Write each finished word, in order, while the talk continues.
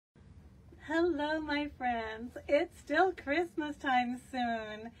Hello, my friends. It's still Christmas time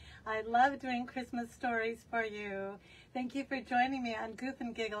soon. I love doing Christmas stories for you. Thank you for joining me on Goof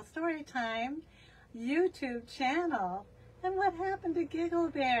and Giggle Storytime YouTube channel. And what happened to Giggle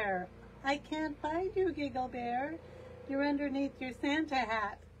Bear? I can't find you, Giggle Bear. You're underneath your Santa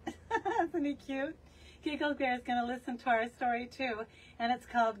hat. Isn't he cute? Giggle Bear is going to listen to our story too. And it's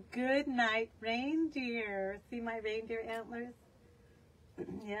called Goodnight Reindeer. See my reindeer antlers?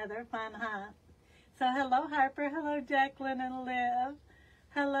 Yeah, they're fun, huh? So hello, Harper. Hello, Declan and Liv.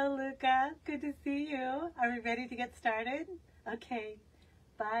 Hello, Luca. Good to see you. Are we ready to get started? Okay.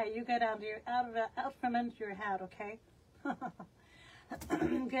 Bye. You go down to your out from under your hat, okay?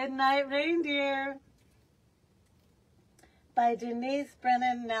 Good Night Reindeer by Denise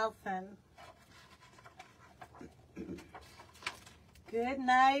Brennan Nelson. Good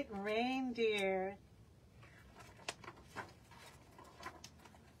Night Reindeer.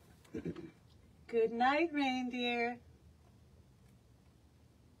 Good night, reindeer.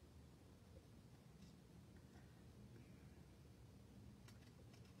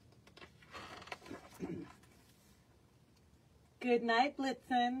 Good night,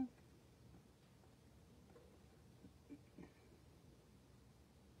 Blitzen.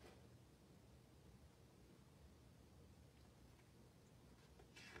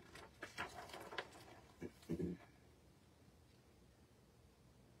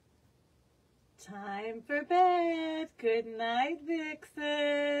 Time for bed. Good night,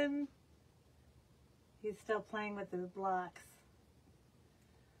 Vixen. He's still playing with his blocks.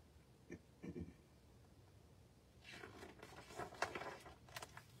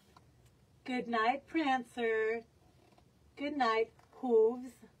 Good night, Prancer. Good night,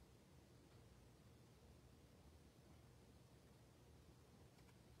 Hooves.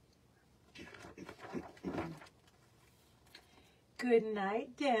 Good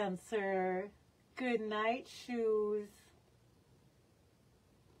night, Dancer. Good night, Shoes.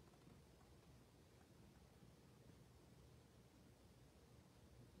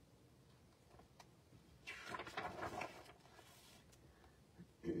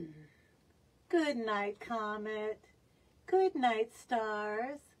 Good night, Comet. Good night,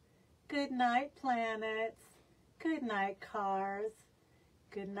 stars. Good night, planets. Good night, cars.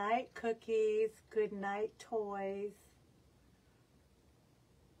 Good night, cookies. Good night, toys.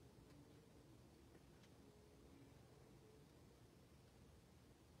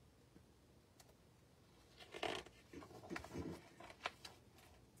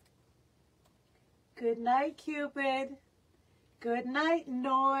 Good night, Cupid. Good night,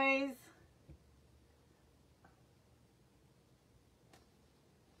 noise.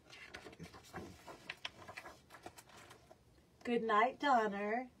 Good night,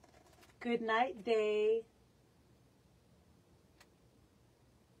 Donner. Good night, Day.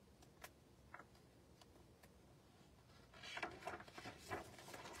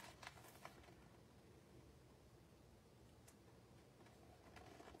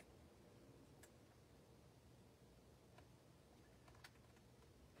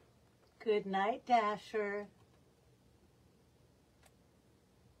 Good night, Dasher.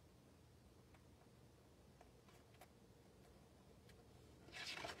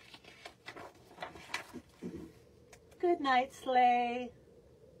 Good night, Sleigh.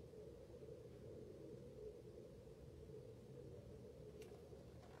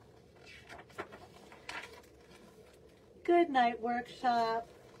 Good night, Workshop.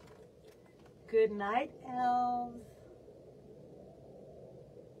 Good night, Elves.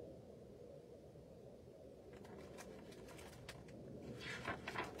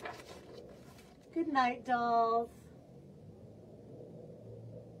 Good night, Dolls.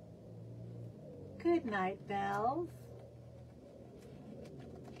 Good night, Bells.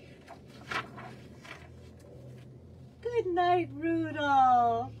 Good night,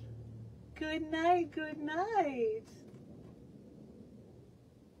 Rudolph. Good night, good night.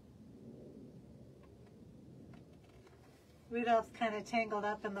 Rudolph's kind of tangled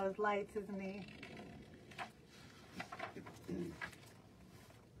up in those lights, isn't he?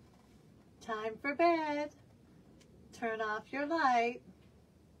 Time for bed. Turn off your light.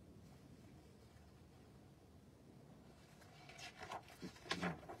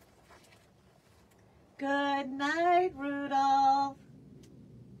 Good night, Rudolph.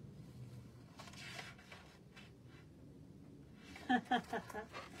 Do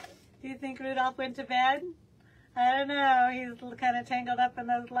you think Rudolph went to bed? I don't know. He's kind of tangled up in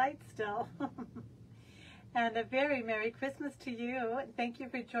those lights still. And a very Merry Christmas to you. Thank you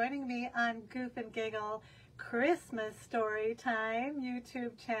for joining me on Goof and Giggle Christmas Story Time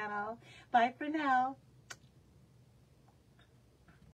YouTube channel. Bye for now.